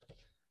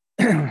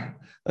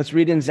Let's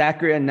read in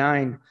Zechariah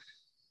 9,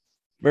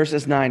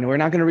 verses 9. We're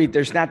not going to read,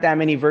 there's not that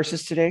many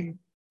verses today,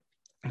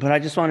 but I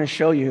just want to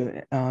show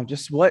you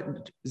just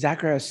what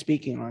Zechariah is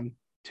speaking on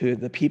to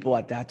the people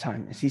at that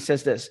time. He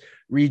says this: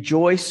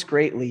 "Rejoice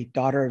greatly,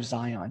 daughter of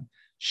Zion.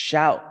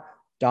 Shout,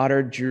 daughter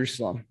of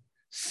Jerusalem.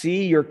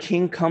 See, your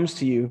king comes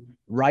to you,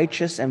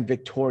 righteous and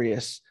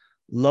victorious,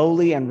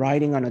 lowly and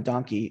riding on a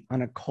donkey,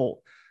 on a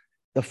colt,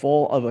 the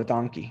foal of a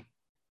donkey.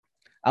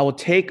 I will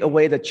take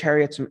away the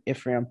chariots from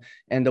Ephraim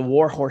and the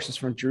war horses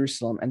from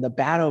Jerusalem, and the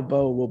battle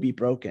bow will be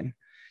broken.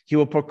 He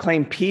will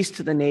proclaim peace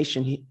to the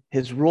nation.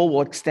 His rule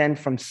will extend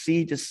from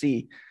sea to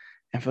sea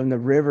and from the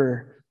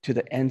river to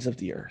the ends of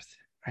the earth."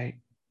 Right?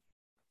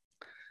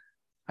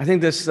 I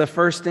think this is the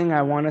first thing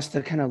I want us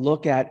to kind of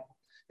look at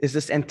is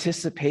this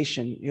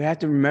anticipation. You have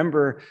to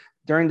remember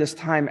during this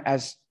time,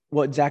 as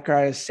what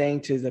Zechariah is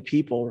saying to the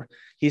people,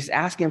 he's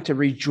asking them to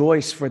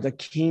rejoice, for the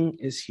king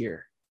is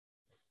here.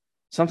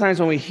 Sometimes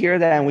when we hear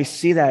that and we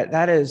see that,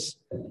 that is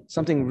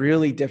something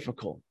really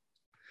difficult.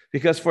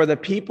 Because for the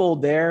people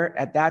there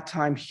at that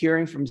time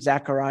hearing from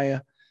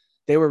Zechariah,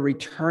 they were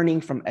returning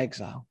from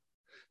exile.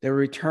 They were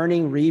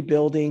returning,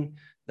 rebuilding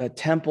the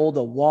temple,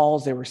 the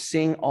walls. They were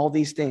seeing all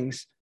these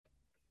things.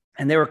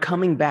 And they were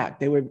coming back.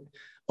 They were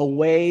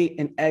away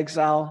in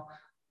exile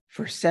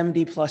for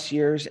 70 plus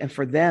years. And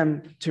for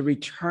them to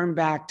return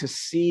back to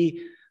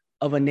see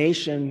of a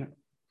nation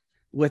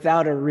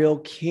without a real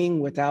king,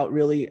 without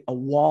really a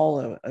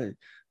wall,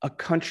 a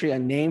country, a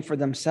name for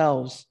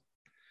themselves,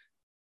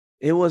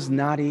 it was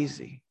not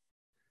easy.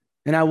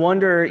 And I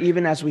wonder,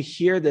 even as we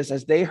hear this,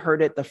 as they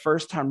heard it the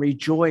first time,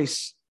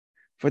 rejoice,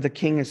 for the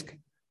king is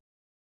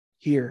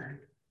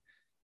here.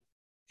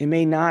 It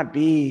may not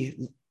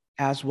be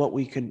as what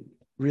we could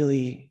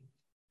really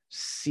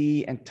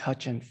see and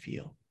touch and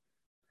feel.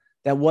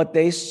 That what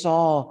they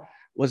saw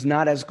was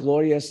not as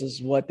glorious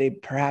as what they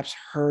perhaps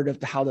heard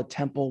of how the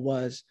temple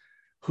was,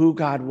 who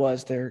God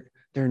was, their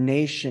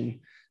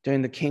nation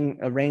during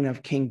the reign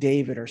of King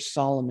David or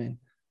Solomon.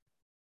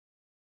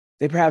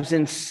 They perhaps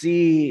didn't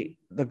see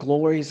the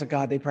glories of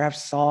God. They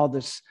perhaps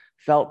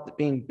felt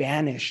being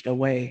banished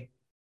away.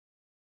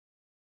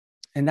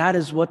 And that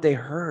is what they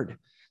heard.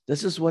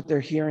 This is what they're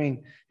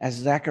hearing as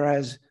Zechariah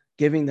is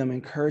giving them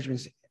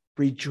encouragement.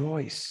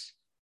 Rejoice.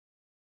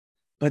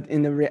 But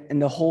in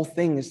the whole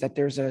thing is that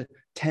there's a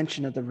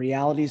tension of the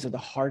realities of the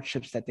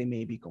hardships that they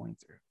may be going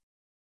through.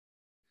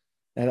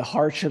 That the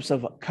hardships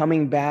of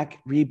coming back,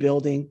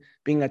 rebuilding,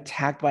 being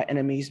attacked by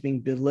enemies, being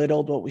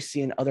belittled, what we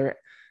see in other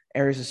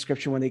areas of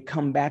scripture when they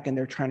come back and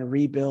they're trying to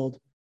rebuild,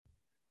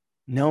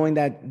 knowing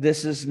that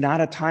this is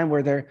not a time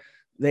where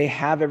they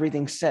have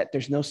everything set.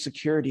 There's no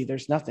security.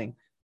 There's nothing.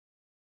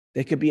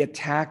 They could be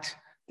attacked.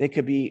 They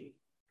could be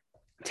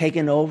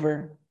taken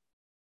over.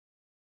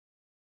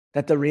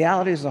 That the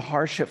reality is a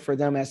hardship for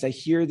them as they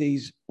hear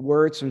these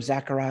words from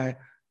Zechariah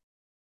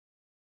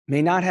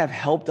may not have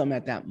helped them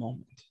at that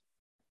moment.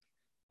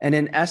 And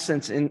in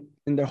essence, in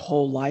their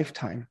whole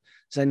lifetime.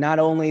 So not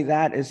only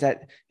that, is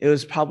that it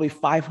was probably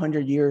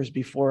 500 years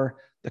before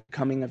the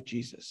coming of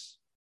Jesus.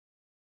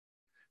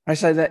 I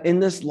said that in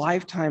this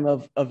lifetime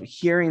of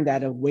hearing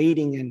that, of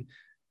waiting and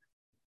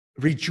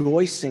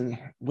rejoicing,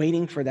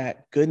 waiting for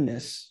that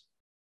goodness,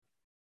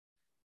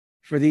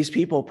 for these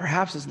people,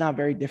 perhaps it's not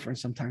very different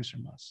sometimes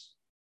from us,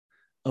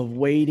 of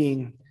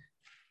waiting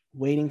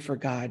for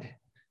God,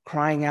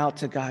 crying out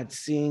to God,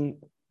 seeing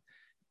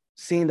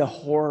the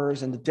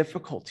horrors and the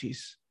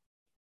difficulties.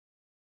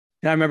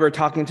 And I remember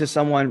talking to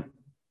someone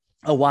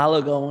a while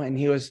ago, and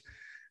he was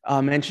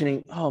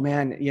mentioning, oh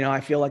man, I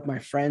feel like my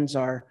friends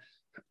are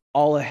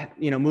all,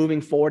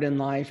 moving forward in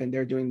life, and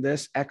they're doing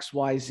this X,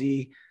 Y,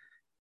 Z,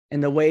 in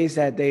the ways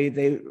that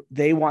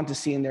they want to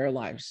see in their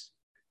lives.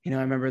 I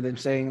remember them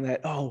saying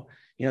that,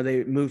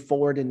 they moved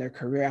forward in their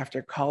career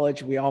after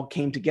college. We all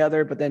came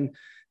together, but then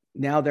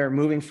now they're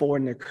moving forward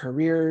in their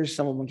careers.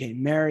 Some of them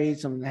getting married,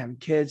 some of them having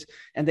kids,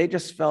 and they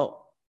just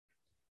felt,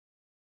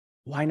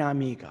 why not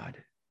me, God?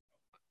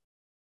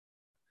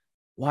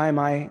 Why am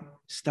I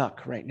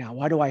stuck right now?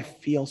 Why do I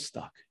feel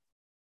stuck?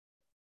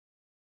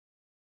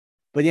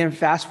 But then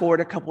fast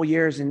forward a couple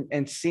years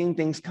and seeing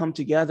things come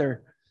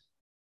together,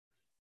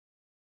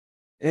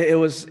 it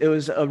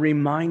was a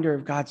reminder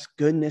of God's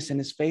goodness and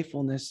his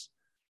faithfulness.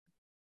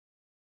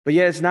 But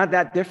yet it's not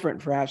that different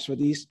perhaps for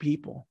these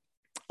people,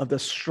 of the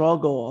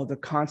struggle, of the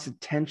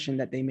constant tension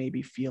that they may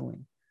be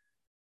feeling.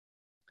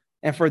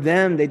 And for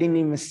them, they didn't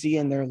even see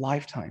in their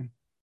lifetime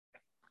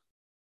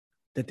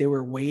that they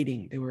were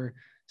waiting, they were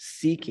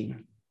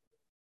seeking.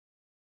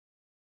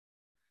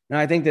 Now,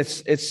 I think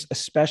it's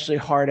especially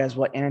hard, as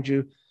what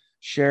Andrew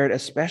shared,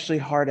 especially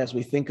hard as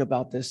we think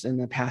about this in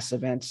the past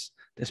events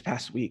this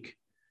past week,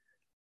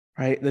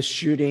 right? The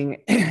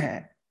shooting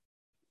at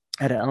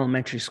an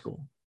elementary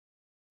school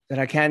that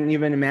I can't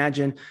even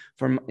imagine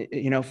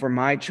for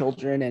my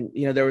children. And,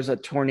 there was a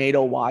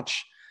tornado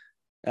watch.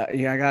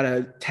 I got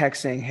a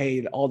text saying,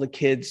 hey, all the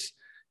kids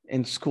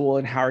in school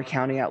in Howard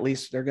County, at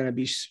least they're going to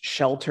be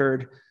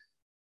sheltered.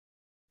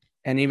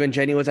 And even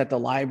Jenny was at the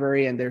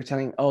library and they're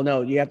telling, oh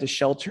no, you have to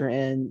shelter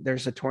in.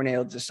 There's a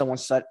tornado. Just someone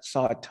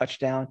saw a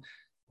touchdown.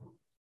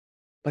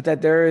 But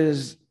that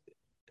there's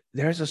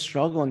a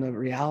struggle in the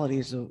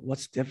realities of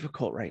what's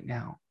difficult right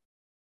now.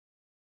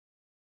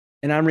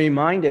 And I'm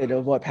reminded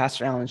of what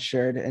Pastor Allen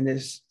shared, and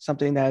it's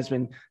something that has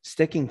been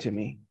sticking to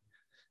me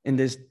in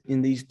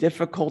these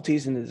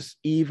difficulties and this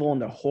evil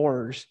and the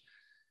horrors,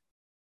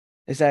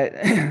 is that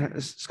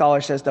a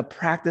scholar says the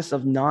practice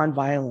of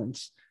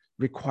nonviolence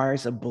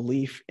requires a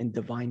belief in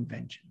divine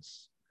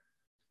vengeance.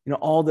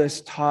 All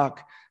this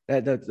talk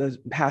that the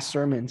past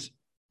sermons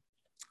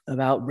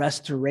about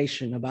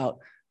restoration, about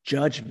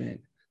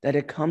judgment, that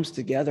it comes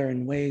together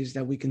in ways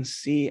that we can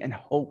see and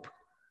hope,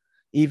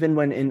 even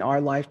when in our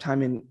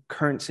lifetime, in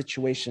current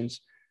situations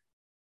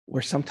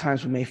where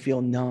sometimes we may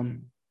feel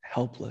numb,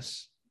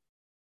 helpless,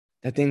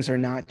 that things are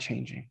not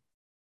changing,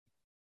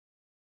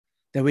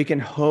 that we can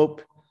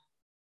hope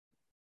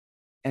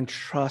and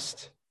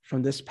trust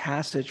from this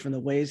passage, from the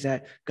ways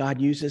that God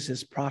uses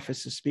his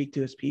prophets to speak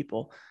to his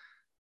people,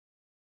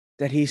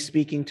 that he's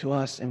speaking to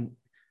us and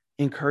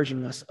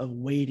encouraging us of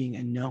waiting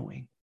and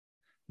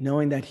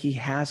knowing that he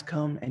has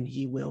come and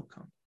he will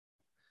come,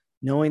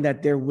 knowing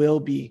that there will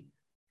be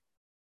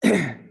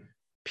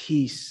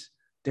peace,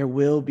 there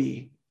will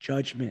be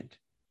judgment,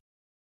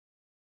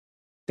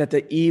 that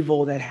the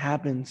evil that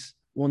happens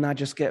will not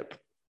just get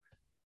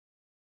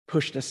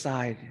pushed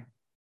aside,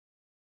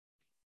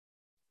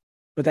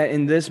 but that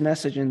in this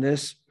message, in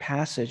this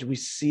passage, we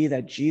see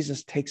that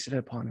Jesus takes it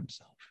upon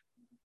himself.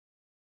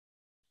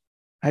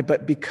 Right?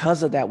 But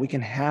because of that, we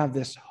can have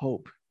this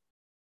hope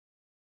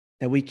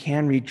that we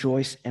can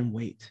rejoice and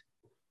wait.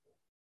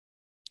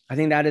 I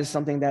think that is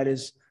something that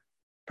is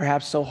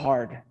perhaps so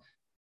hard.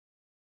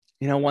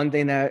 One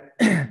thing that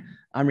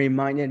I'm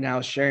reminded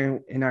now,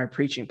 sharing in our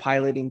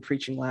piloting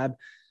preaching lab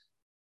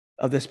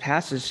of this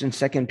passage in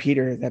 2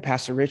 Peter that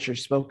Pastor Richard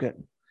spoke a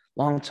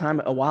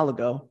while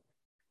ago.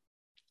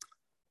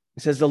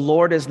 It says, the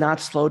Lord is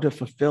not slow to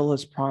fulfill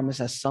his promise,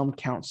 as some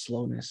count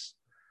slowness,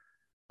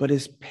 but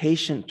is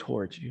patient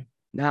towards you,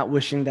 not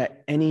wishing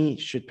that any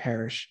should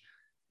perish,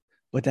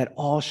 but that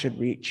all should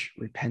reach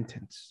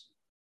repentance.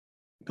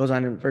 It goes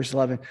on in verse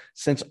 11,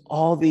 since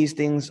all these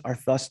things are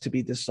thus to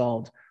be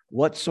dissolved,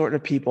 what sort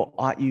of people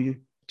ought you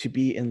to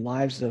be in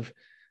lives of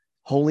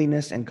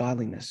holiness and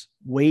godliness,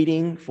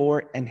 waiting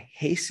for and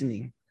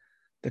hastening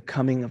the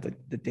coming of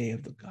the day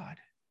of the God?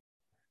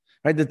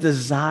 Right? The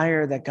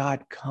desire that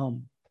God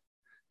come,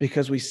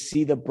 because we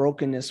see the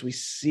brokenness, we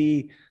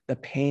see the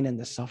pain and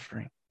the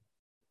suffering,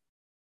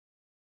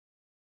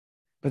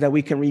 but that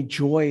we can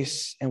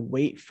rejoice and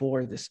wait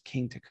for this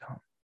King to come.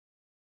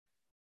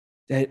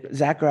 That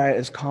Zechariah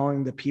is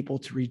calling the people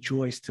to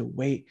rejoice, to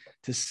wait,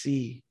 to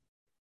see.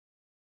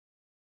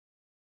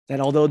 That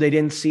although they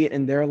didn't see it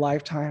in their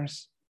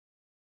lifetimes,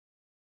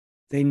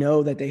 they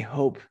know that they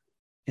hope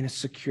in a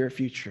secure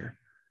future.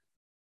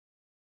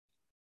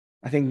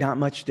 I think not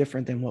much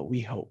different than what we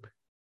hope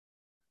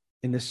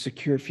in the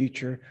secure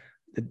future,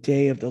 the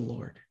day of the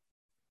Lord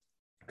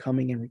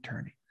coming and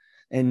returning.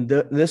 And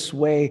this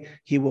way,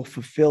 he will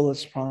fulfill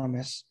his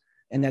promise,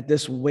 and that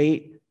this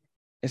wait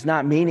is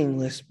not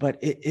meaningless, but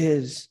it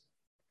is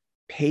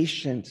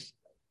patience,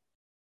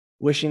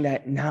 wishing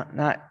that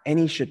not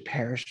any should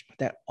perish, but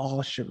that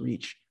all should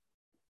reach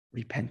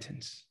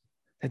repentance.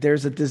 That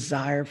there's a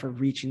desire for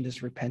reaching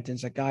this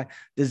repentance, that God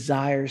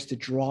desires to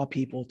draw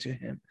people to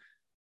him,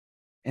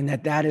 and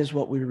that is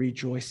what we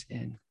rejoice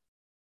in.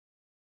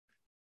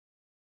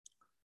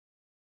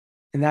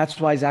 And that's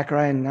why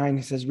Zechariah 9,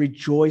 he says,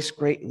 rejoice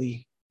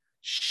greatly,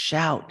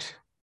 shout,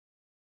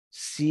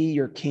 see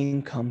your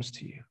king comes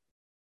to you.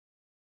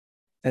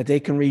 That they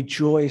can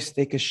rejoice,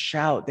 they could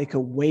shout, they could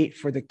wait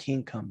for the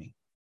king coming.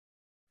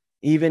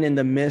 Even in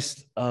the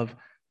midst of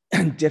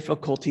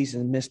difficulties, in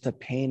the midst of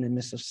pain, in the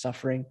midst of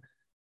suffering,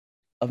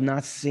 of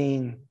not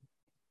seeing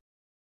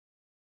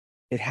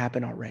it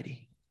happen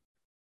already.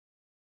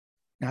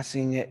 Not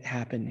seeing it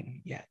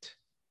happening yet.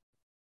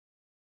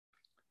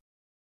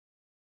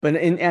 But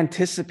in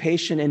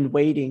anticipation and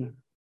waiting,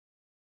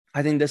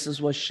 I think this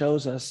is what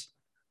shows us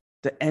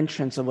the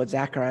entrance of what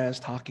Zechariah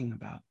is talking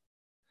about.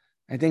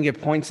 I think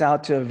it points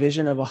out to a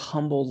vision of a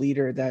humble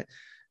leader that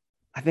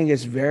I think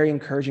is very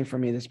encouraging for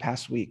me this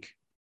past week.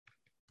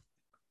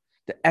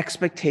 The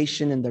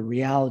expectation and the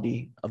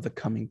reality of the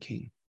coming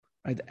king,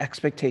 right? The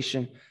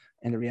expectation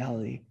and the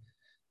reality.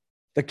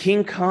 The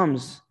king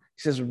comes,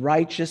 he says,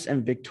 righteous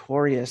and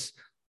victorious,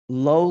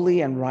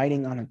 lowly and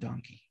riding on a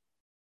donkey.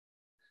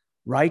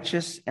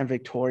 Righteous and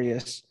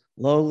victorious,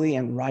 lowly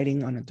and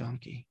riding on a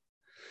donkey.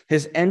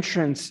 His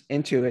entrance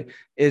into it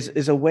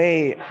is a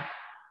way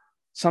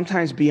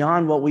sometimes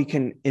beyond what we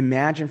can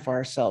imagine for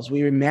ourselves.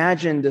 We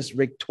imagine this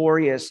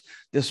victorious,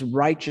 this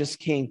righteous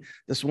king,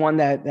 this one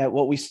that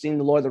what we see in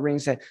the Lord of the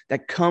Rings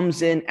that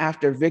comes in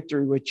after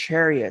victory with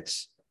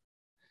chariots,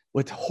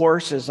 with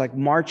horses, like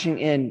marching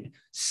in,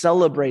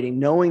 celebrating,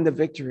 knowing the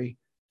victory.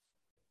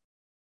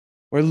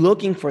 We're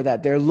looking for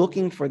that. They're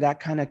looking for that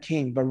kind of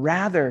king. But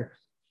rather,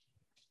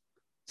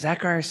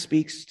 Zechariah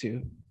speaks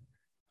to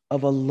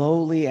of a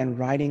lowly and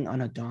riding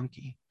on a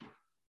donkey.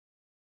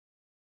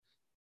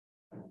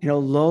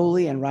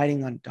 Lowly and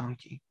riding on a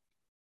donkey.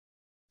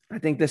 I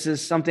think this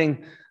is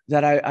something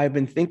that I've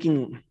been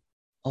thinking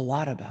a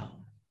lot about.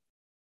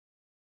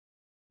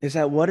 Is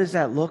that what does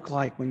that look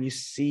like when you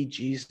see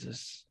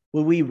Jesus?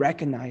 Will we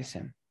recognize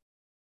him?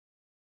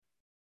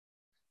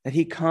 That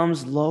he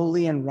comes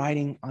lowly and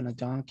riding on a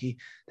donkey,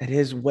 that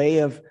his way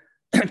of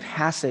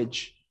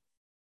passage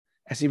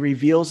as he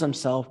reveals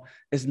himself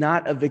is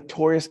not a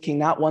victorious king,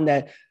 not one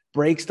that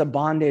breaks the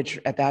bondage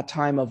at that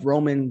time of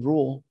Roman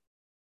rule,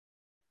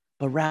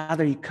 but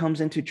rather he comes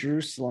into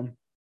Jerusalem.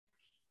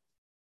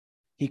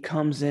 He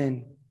comes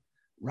in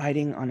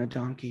riding on a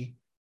donkey,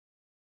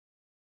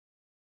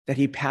 that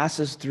he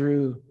passes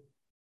through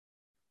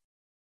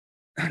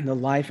the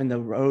life and the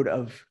road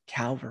of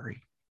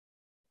Calvary,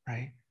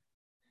 right?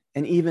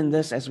 And even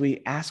this, as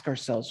we ask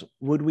ourselves,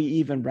 would we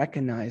even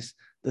recognize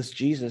this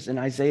Jesus? In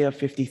Isaiah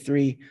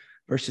 53,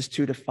 verses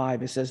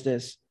 2-5, it says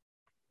this: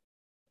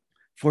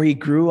 "For he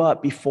grew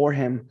up before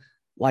him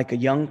like a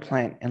young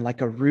plant and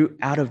like a root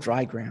out of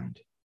dry ground.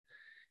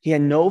 He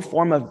had no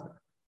form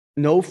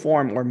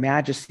or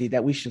majesty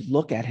that we should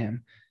look at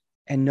him,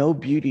 and no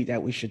beauty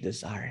that we should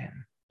desire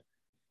him.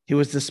 He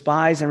was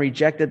despised and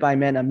rejected by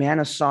men, a man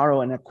of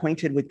sorrow and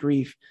acquainted with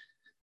grief.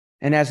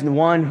 And as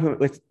one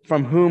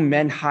from whom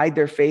men hide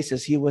their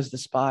faces, he was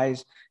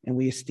despised, and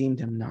we esteemed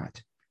him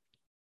not.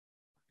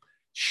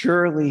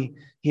 Surely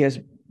he has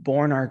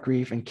borne our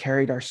grief and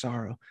carried our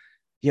sorrow.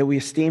 Yet we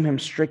esteem him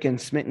stricken,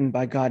 smitten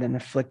by God, and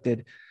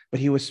afflicted. But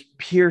he was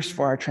pierced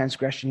for our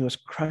transgression. He was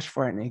crushed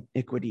for our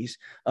iniquities.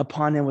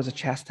 Upon him was a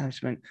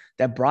chastisement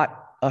that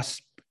brought us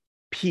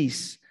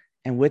peace,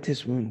 and with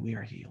his wound we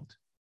are healed."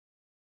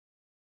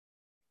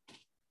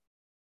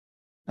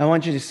 I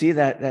want you to see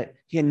that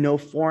he had no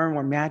form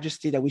or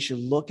majesty that we should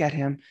look at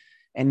him,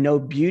 and no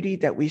beauty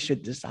that we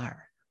should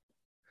desire.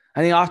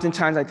 I think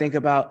oftentimes I think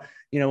about,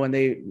 when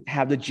they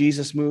have the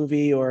Jesus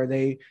movie or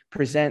they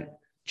present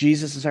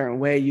Jesus a certain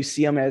way, you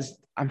see him as,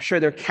 I'm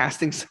sure they're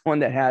casting someone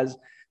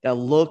that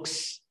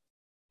looks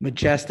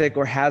majestic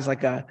or has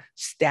like a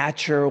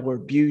stature or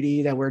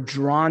beauty that we're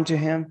drawn to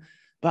him.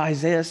 But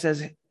Isaiah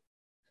says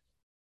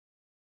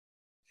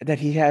that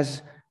he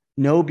has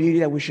no beauty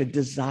that we should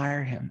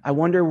desire him. I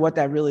wonder what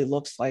that really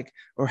looks like,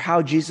 or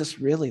how Jesus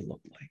really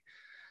looked like.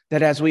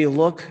 That as we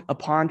look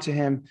upon to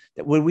him,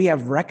 that would we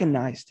have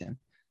recognized him?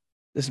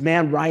 This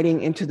man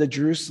riding into the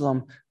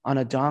Jerusalem on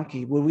a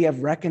donkey, would we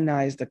have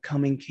recognized the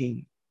coming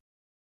king?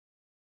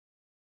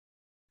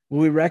 Will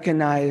we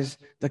recognize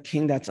the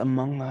king that's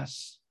among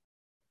us?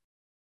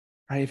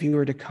 Right? If he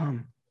were to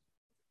come.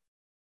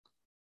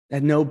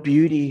 That no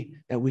beauty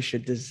that we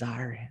should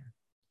desire him.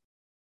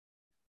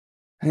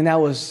 I think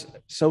that was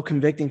so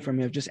convicting for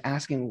me, of just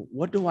asking,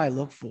 what do I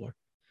look for?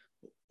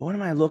 What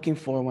am I looking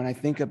for when I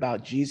think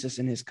about Jesus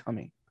and his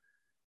coming?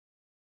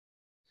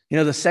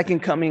 The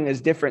second coming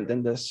is different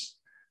than this.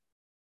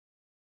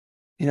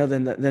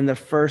 Than the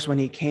first, when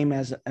he came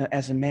as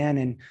a man,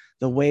 and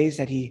the ways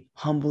that he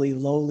humbly,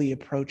 lowly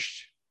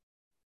approached.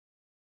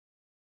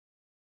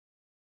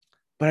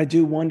 But I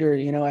do wonder,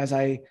 as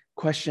I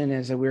question,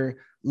 as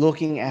we're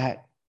looking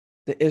at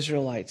the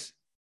Israelites,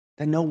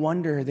 that no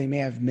wonder they may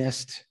have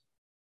missed,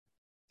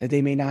 that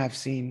they may not have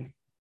seen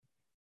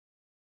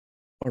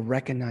or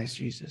recognized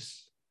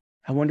Jesus.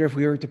 I wonder if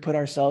we were to put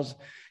ourselves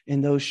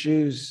in those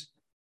shoes,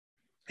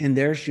 in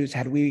their shoes,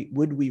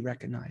 would we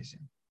recognize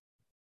him?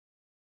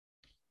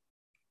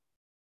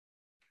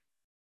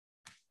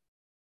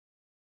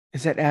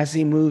 Is that as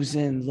he moves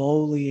in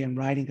lowly and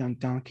riding on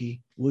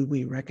donkey, would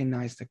we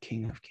recognize the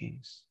King of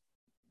Kings?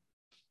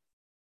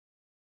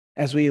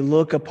 As we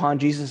look upon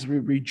Jesus, we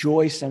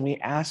rejoice and we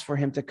ask for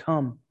him to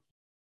come.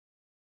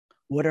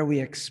 What are we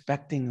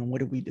expecting, and what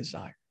do we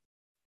desire?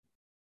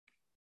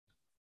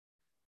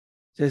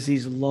 It says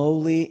he's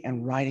lowly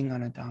and riding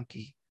on a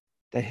donkey.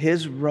 That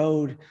his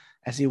road,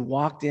 as he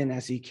walked in,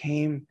 as he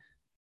came,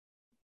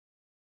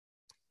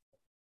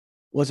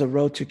 was a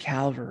road to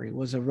Calvary,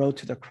 was a road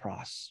to the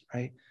cross,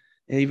 right?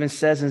 It even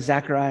says in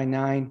Zechariah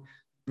 9,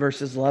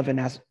 verses 11,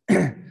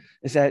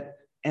 is that,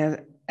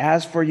 "And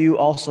as for you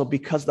also,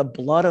 because the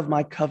blood of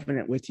my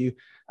covenant with you,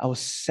 I will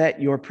set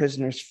your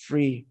prisoners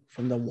free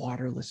from the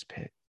waterless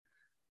pit."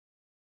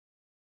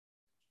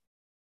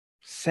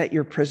 Set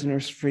your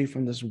prisoners free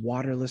from this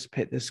waterless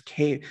pit, this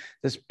cave,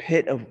 this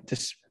pit of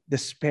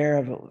despair,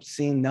 of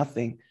seeing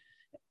nothing.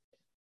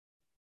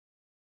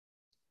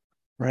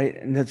 Right?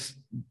 And this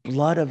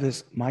blood of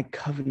my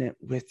covenant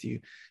with you.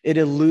 It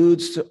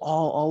alludes to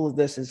all of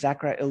this, and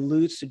Zechariah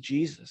alludes to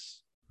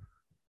Jesus.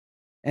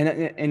 And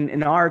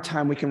in our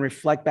time, we can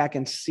reflect back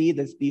and see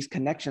these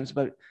connections,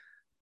 but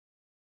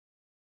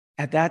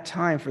at that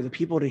time, for the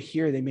people to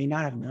hear, they may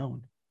not have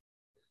known.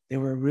 They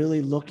were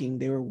really looking,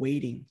 they were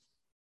waiting.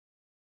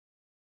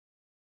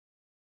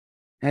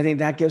 And I think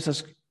that gives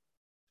us,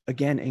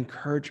 again,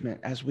 encouragement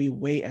as we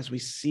wait, as we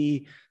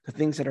see the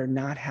things that are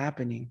not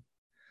happening,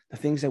 the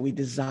things that we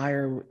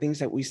desire, things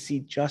that we see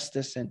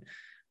justice and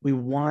we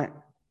want.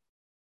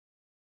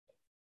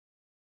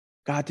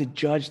 God, to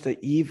judge the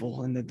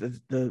evil and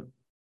the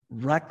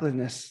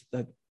recklessness,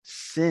 the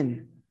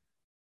sin.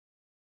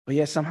 But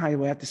yet somehow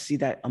we have to see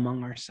that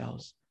among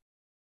ourselves.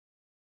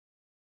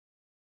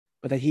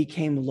 But that he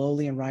came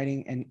lowly and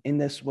riding, and in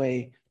this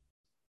way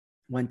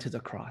went to the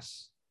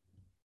cross.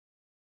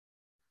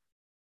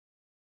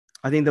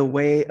 I think the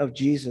way of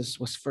Jesus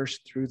was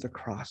first through the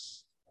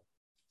cross.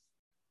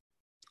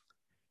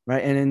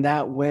 Right? And in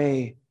that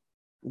way,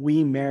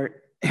 we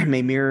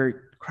may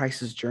mirror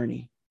Christ's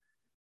journey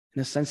in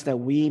the sense that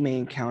we may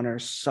encounter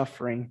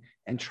suffering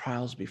and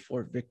trials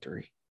before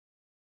victory.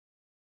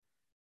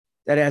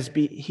 That as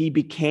he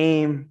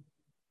became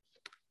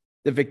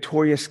the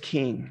victorious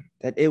king,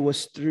 that it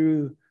was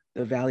through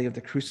the valley of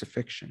the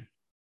crucifixion.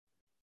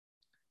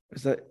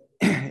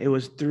 It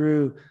was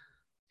through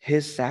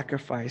his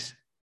sacrifice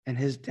and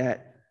his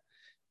debt,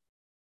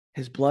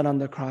 his blood on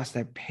the cross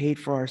that paid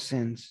for our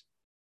sins,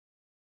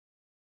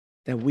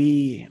 that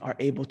we are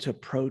able to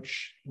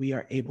approach, we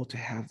are able to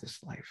have this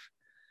life.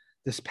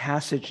 This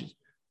passage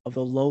of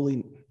the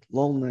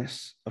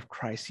lowliness of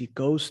Christ, he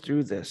goes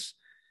through this.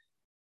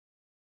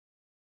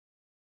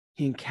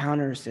 He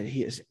encounters it.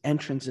 His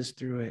entrance is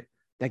through it.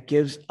 That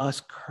gives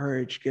us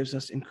courage, gives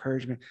us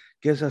encouragement,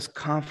 gives us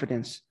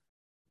confidence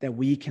that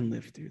we can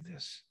live through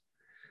this.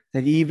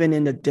 That even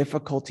in the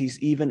difficulties,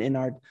 even in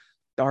our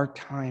dark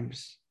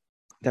times,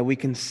 that we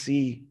can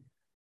see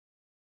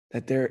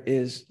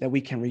that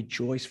we can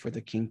rejoice for the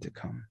King to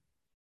come.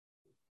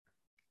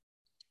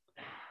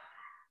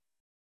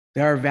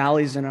 There are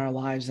valleys in our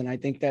lives, and I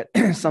think that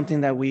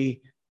something that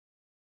we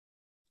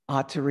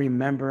ought to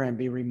remember and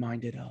be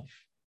reminded of.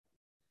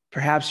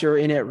 Perhaps you're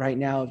in it right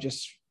now,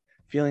 just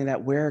feeling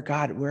that,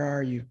 God, where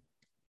are you?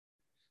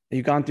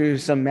 You've gone through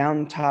some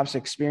mountaintops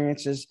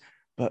experiences,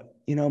 but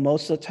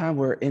most of the time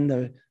we're in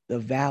the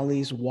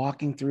valleys,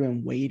 walking through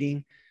and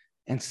waiting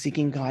and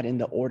seeking God in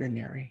the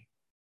ordinary.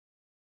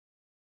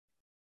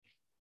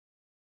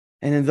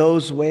 And in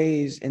those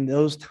ways, in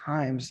those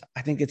times,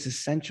 I think it's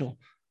essential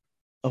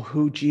of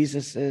who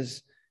Jesus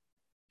is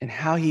and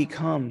how he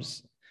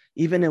comes,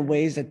 even in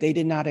ways that they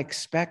did not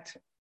expect,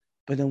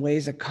 but in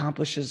ways that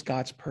accomplishes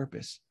God's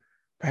purpose.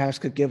 Perhaps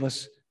could give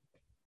us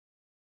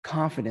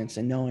confidence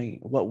in knowing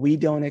what we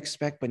don't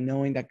expect, but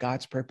knowing that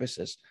God's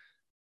purposes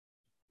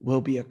will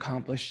be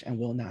accomplished and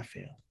will not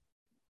fail.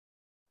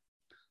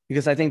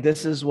 Because I think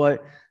this is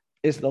what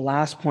is the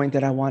last point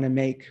that I want to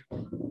make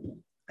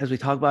as we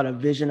talk about a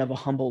vision of a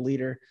humble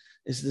leader,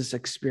 is this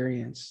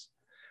experience.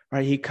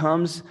 Right? He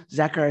comes,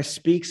 Zechariah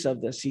speaks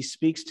of this. He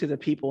speaks to the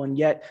people, and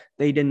yet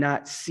they did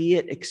not see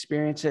it,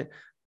 experience it.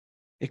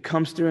 It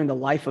comes through in the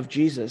life of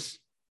Jesus.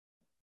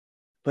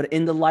 But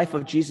in the life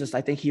of Jesus,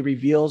 I think he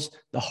reveals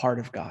the heart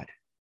of God.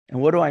 And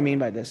what do I mean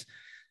by this?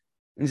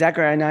 In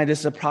Zechariah 9,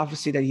 this is a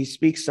prophecy that he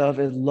speaks of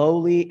as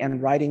lowly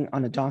and riding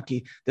on a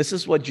donkey. This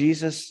is what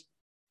Jesus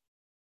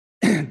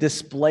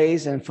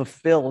displays and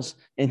fulfills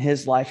in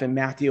his life in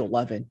Matthew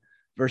 11,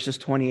 verses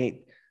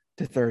 28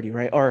 to 30,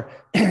 right? Or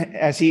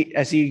as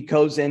he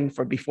goes in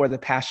for before the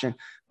passion.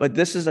 But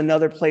this is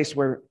another place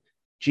where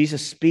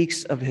Jesus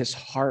speaks of his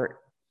heart,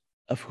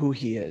 of who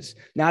he is,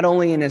 not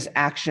only in his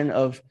action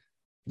of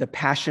the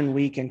Passion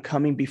Week and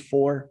coming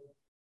before,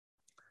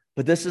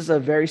 but this is a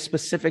very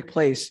specific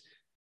place.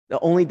 The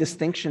only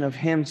distinction of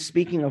him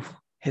speaking of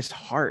his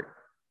heart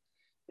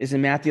is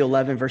in Matthew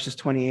 11, verses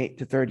 28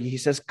 to 30. He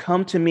says,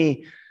 "Come to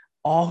me,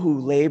 all who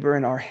labor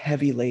and are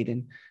heavy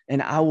laden,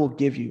 and I will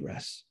give you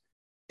rest.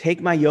 Take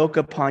my yoke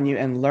upon you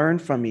and learn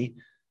from me."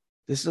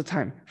 This is the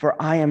time.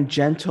 "For I am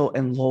gentle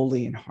and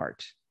lowly in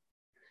heart,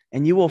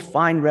 and you will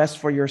find rest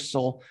for your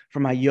soul.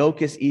 For my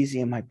yoke is easy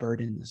and my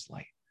burden is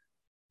light."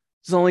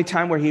 It's the only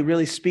time where he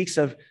really speaks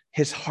of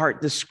his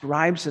heart,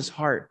 describes his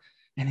heart,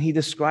 and he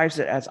describes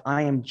it as,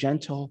 "I am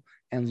gentle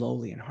and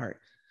lowly in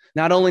heart."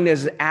 Not only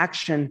does the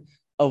action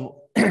of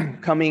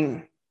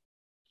coming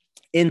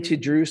into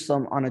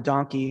Jerusalem on a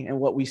donkey and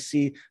what we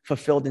see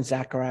fulfilled in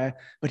Zechariah,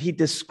 but he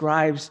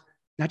describes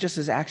not just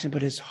his action,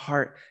 but his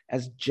heart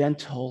as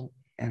gentle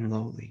and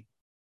lowly.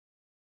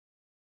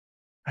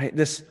 Right?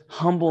 This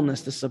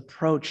humbleness, this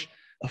approach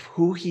of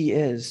who he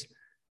is.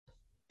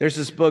 There's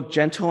this book,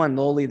 Gentle and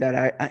Lowly,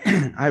 that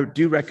I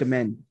do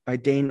recommend, by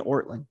Dane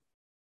Ortland.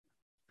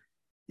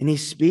 And he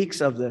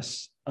speaks of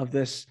this,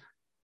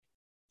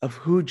 of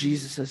who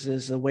Jesus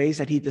is, the ways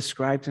that he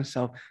describes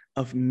himself,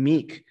 of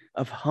meek,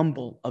 of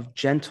humble, of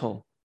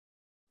gentle,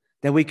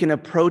 that we can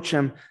approach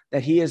him,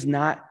 that he is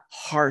not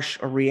harsh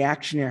or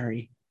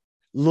reactionary,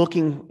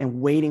 looking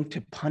and waiting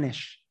to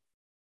punish,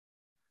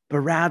 but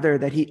rather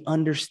that he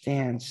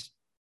understands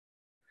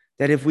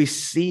that if we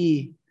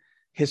see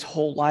his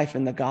whole life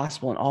in the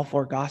gospel, in all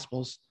four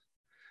gospels,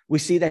 we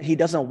see that he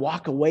doesn't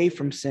walk away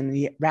from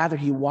sin, rather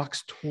he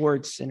walks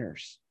towards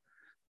sinners.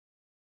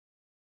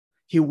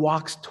 He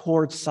walks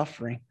towards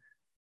suffering.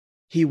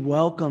 He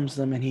welcomes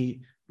them and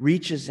he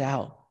reaches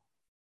out.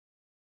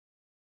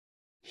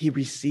 He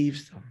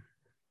receives them.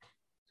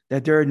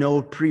 That there are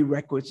no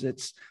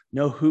prerequisites,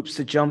 no hoops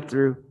to jump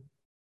through.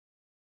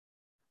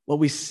 What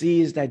we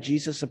see is that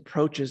Jesus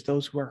approaches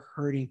those who are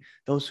hurting,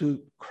 those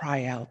who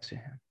cry out to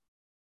him.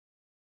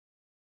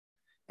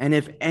 And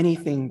if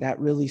anything, that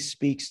really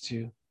speaks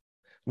to,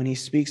 when he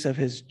speaks of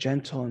his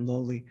gentle and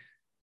lowly,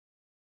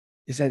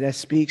 is that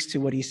speaks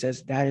to what he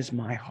says, that is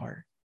my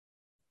heart.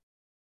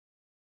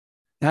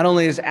 Not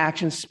only his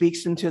action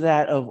speaks into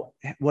that of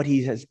what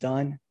he has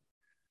done,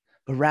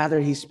 but rather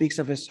he speaks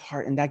of his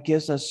heart, and that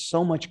gives us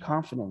so much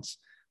confidence.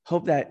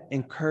 Hope that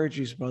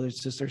encourages brothers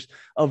and sisters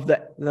of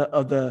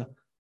the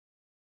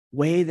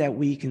way that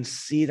we can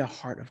see the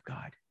heart of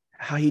God,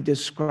 how he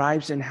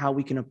describes and how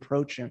we can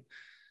approach him.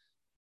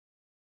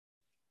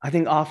 I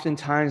think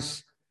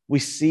oftentimes we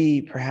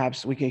see,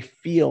 perhaps we can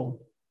feel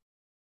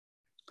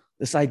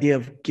this idea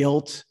of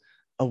guilt,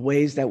 of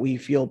ways that we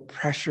feel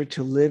pressure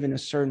to live in a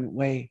certain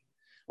way,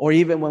 or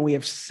even when we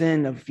have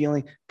sinned, of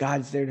feeling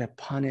God's there to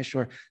punish,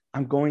 or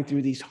I'm going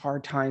through these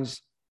hard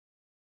times.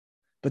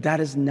 But that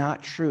is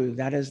not true.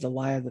 That is the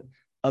lie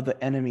of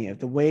the enemy, of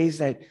the ways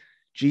that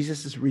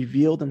Jesus has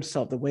revealed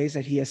himself, the ways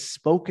that he has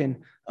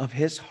spoken of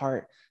his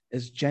heart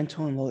as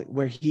gentle and lowly,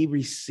 where he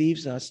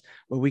receives us,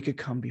 where we could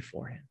come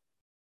before him.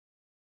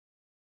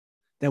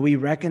 That we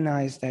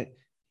recognize that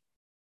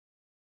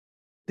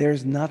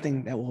there's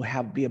nothing that will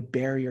be a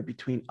barrier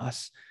between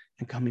us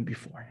and coming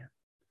before him.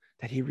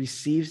 That he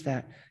receives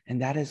that,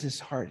 and that is his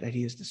heart that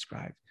he has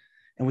described.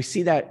 And we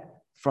see that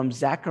from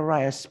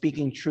Zechariah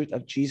speaking truth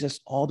of Jesus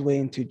all the way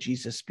into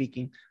Jesus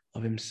speaking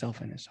of himself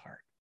and his heart.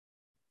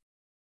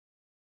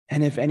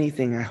 And if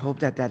anything, I hope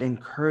that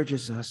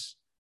encourages us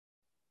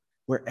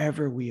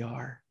wherever we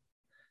are,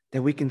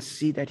 that we can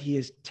see that he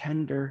is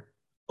tender,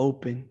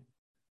 open,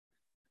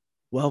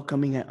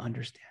 welcoming, and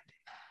understanding.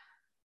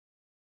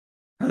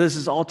 Now, this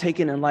is all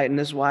taken in light, and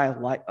this is why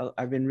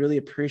I've been really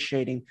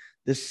appreciating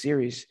this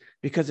series,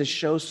 because it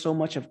shows so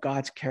much of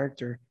God's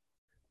character.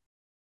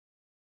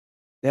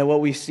 That what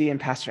we see in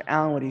Pastor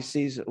Allen, what he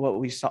sees, what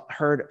we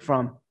heard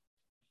from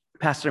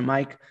Pastor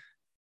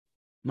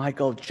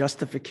Michael,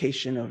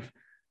 justification of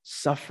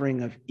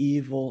suffering, of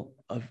evil,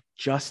 of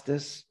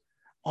justice,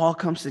 all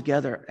comes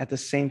together at the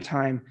same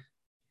time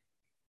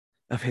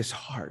of his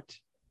heart.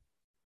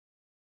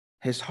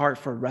 His heart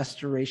for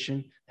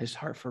restoration, his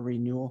heart for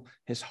renewal,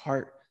 his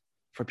heart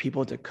for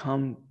people to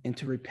come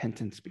into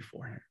repentance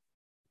before him.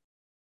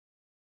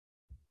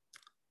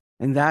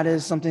 And that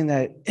is something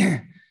that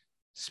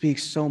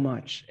speaks so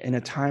much in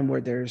a time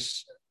where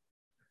there's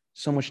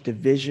so much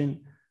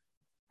division,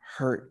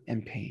 hurt,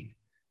 and pain.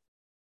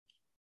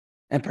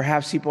 And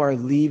perhaps people are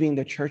leaving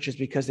the churches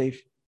because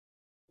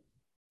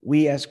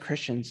we as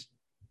Christians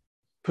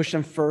push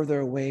them further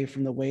away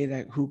from the way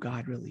that who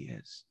God really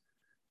is.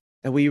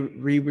 That we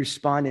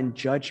respond in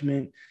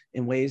judgment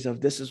in ways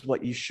of this is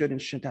what you should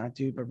and should not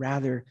do, but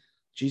rather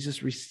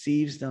Jesus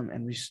receives them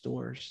and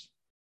restores.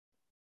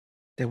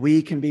 That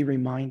we can be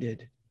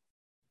reminded,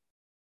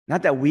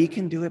 not that we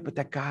can do it, but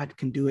that God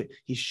can do it.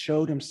 He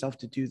showed himself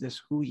to do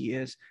this, who he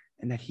is,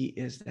 and that he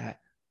is that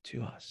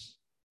to us.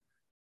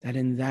 That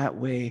in that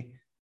way,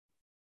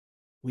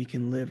 we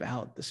can live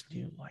out this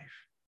new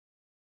life.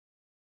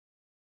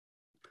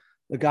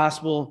 The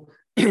gospel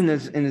in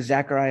the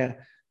Zechariah,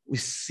 we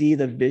see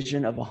the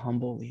vision of a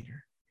humble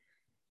leader.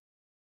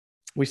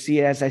 We see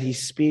it as that he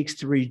speaks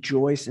to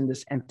rejoice in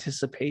this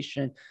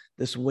anticipation,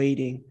 this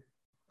waiting,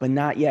 but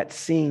not yet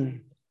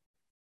seeing,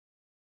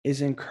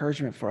 is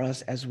encouragement for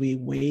us as we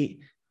wait,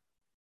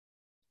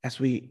 as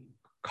we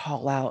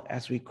call out,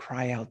 as we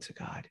cry out to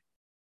God.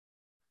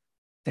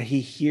 That he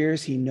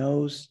hears, he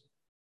knows,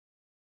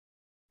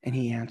 and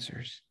he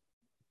answers.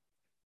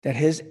 That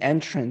his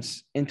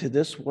entrance into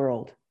this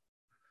world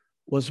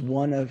was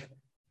one of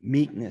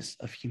meekness,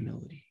 of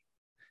humility.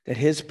 That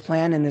his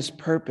plan and his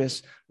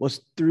purpose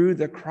was through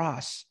the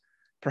cross,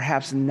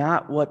 perhaps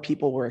not what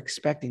people were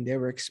expecting. They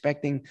were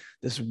expecting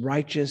this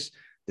righteous,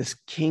 this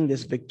king,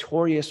 this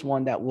victorious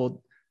one that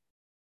will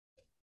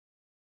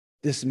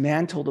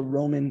dismantle the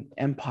Roman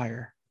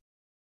Empire.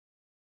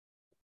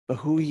 But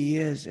who he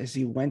is as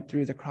he went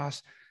through the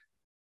cross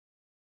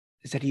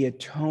is that he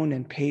atoned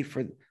and paid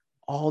for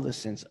all the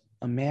sins.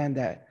 A man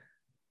that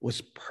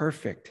was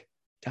perfect,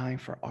 dying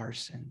for our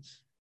sins.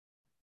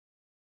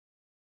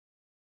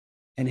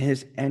 And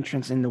his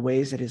entrance in the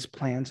ways that his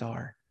plans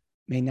are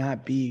may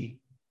not be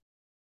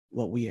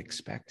what we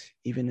expect,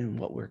 even in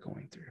what we're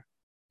going through.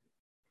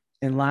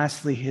 And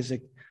lastly,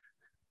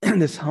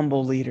 this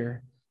humble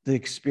leader, the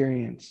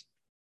experience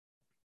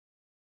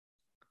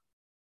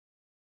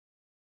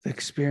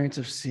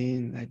of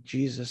seeing that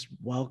Jesus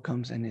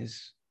welcomes and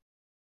is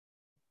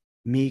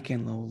meek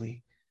and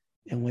lowly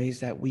in ways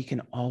that we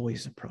can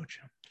always approach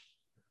him.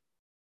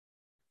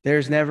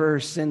 There's never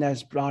a sin that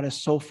has brought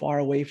us so far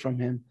away from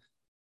him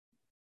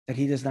that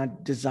he does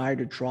not desire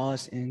to draw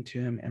us into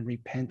him and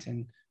repent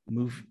and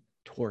move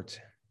towards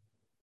him.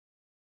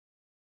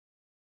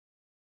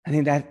 I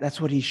think that's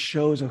what he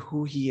shows of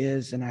who he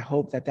is, and I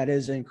hope that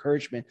is an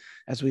encouragement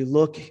as we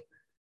look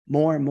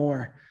more and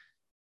more,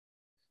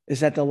 is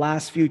that the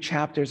last few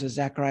chapters of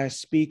Zechariah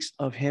speaks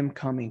of him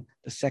coming,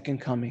 the second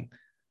coming,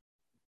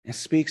 and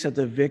speaks of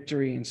the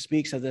victory and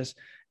speaks of this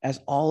as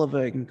all of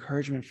an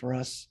encouragement for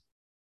us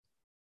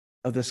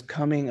of this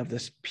coming, of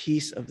this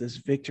peace, of this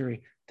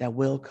victory that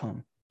will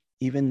come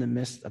even in the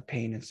midst of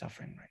pain and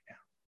suffering right now.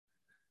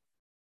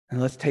 And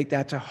let's take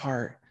that to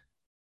heart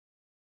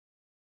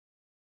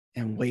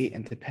and wait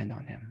and depend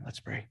on him. Let's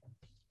pray.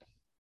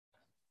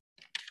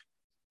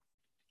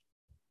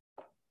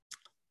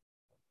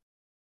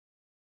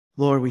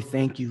 Lord, we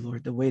thank you,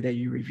 Lord, the way that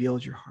you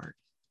revealed your heart.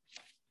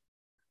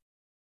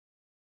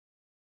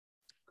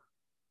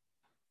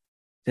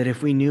 That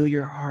if we knew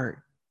your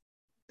heart,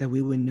 that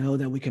we would know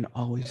that we can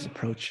always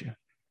approach you.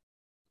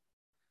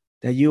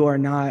 That you are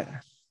not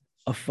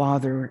a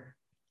father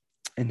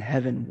in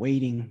heaven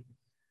waiting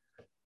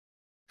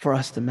for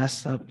us to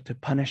mess up, to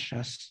punish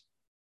us,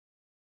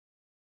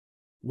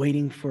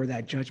 waiting for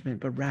that judgment,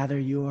 but rather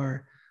you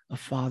are a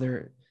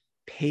father,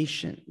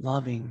 patient,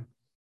 loving,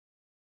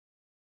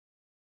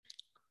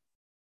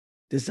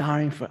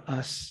 desiring for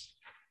us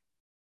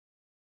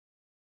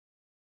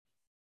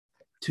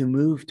to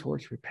move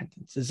towards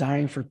repentance,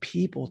 desiring for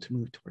people to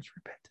move towards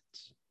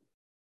repentance,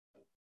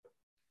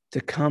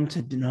 to come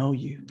to know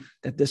you,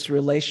 that this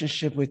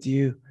relationship with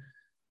you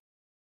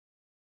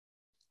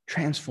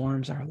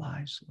transforms our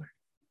lives, Lord,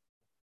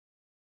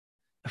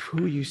 of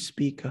who you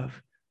speak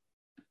of,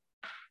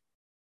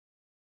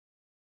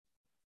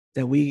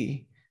 that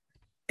we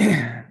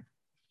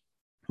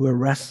who are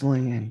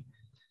wrestling and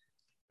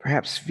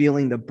perhaps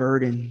feeling the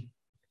burden,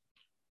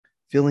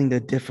 feeling the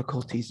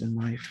difficulties in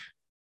life,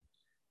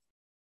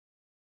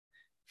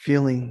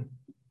 feeling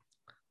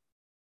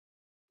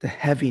the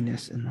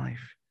heaviness in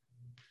life,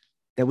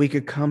 that we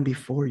could come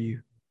before you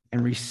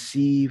and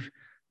receive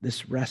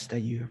this rest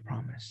that you have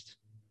promised,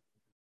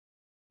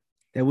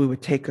 that we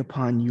would take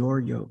upon your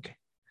yoke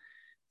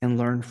and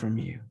learn from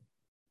you,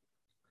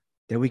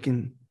 that we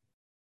can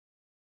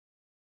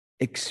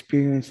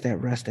experience that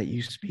rest that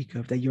you speak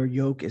of, that your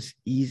yoke is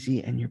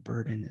easy and your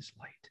burden is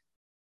light.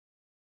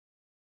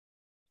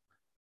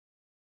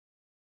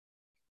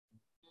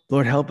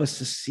 Lord, help us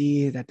to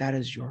see that that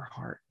is your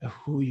heart of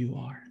who you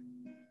are.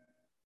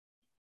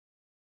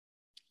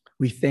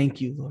 We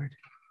thank you, Lord,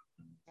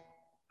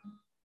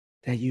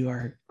 that you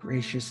are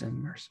gracious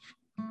and merciful.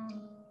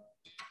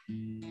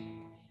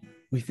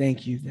 We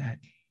thank you that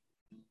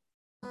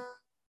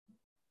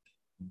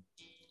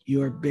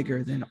you are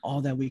bigger than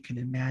all that we can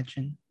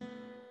imagine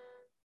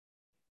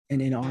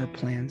and in our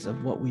plans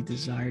of what we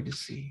desire to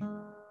see.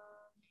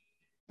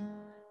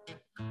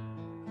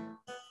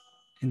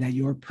 And that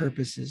your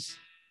purposes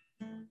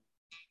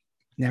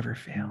never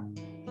fail.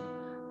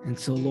 And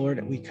so,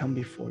 Lord, we come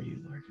before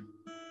you, Lord,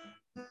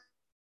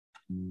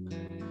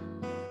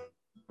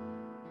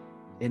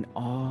 in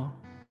awe,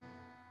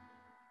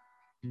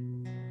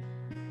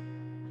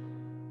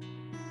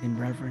 in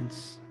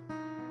reverence,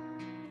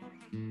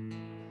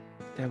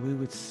 that we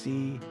would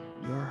see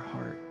your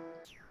heart,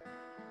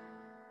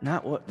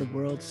 not what the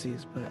world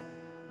sees, but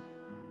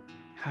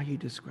how you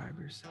describe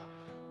yourself,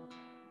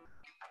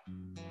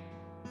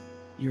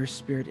 your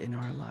spirit in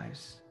our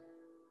lives.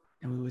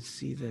 And we would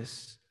see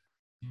this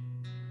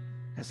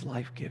as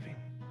life-giving,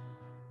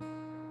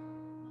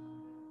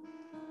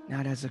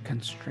 not as a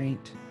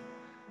constraint,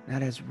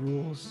 not as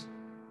rules,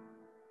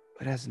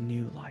 but as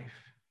new life.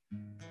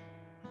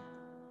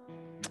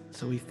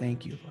 So we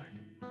thank you, Lord,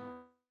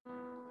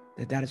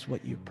 that that is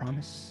what you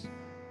promise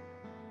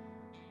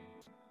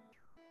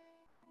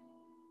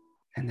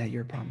and that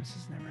your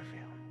promises never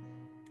fail.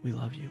 We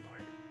love you,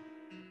 Lord.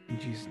 In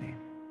Jesus' name,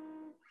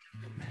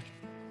 amen.